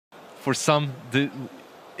for some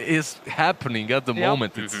is happening at the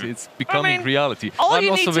moment. It's becoming reality. All I'm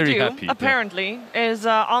you also need very to do, happy. apparently, is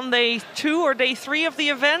on day 2 or day 3 of the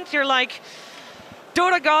event, you're like,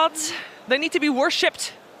 Dota gods, they need to be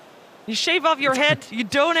worshipped. You shave off your head, you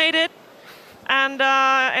donate it,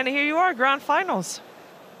 and here you are, grand finals.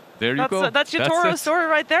 There you go. That's Yatoro's story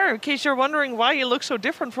right there, in case you're wondering why he looks so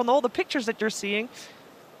different from all the pictures that you're seeing.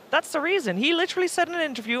 That's the reason. He literally said in an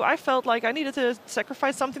interview, I felt like I needed to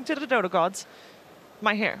sacrifice something to the Dota gods.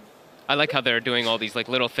 My hair. I like how they're doing all these like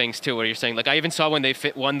little things too, where you're saying like I even saw when they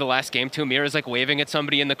won the last game too. Mira's like waving at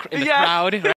somebody in the crowd. Right?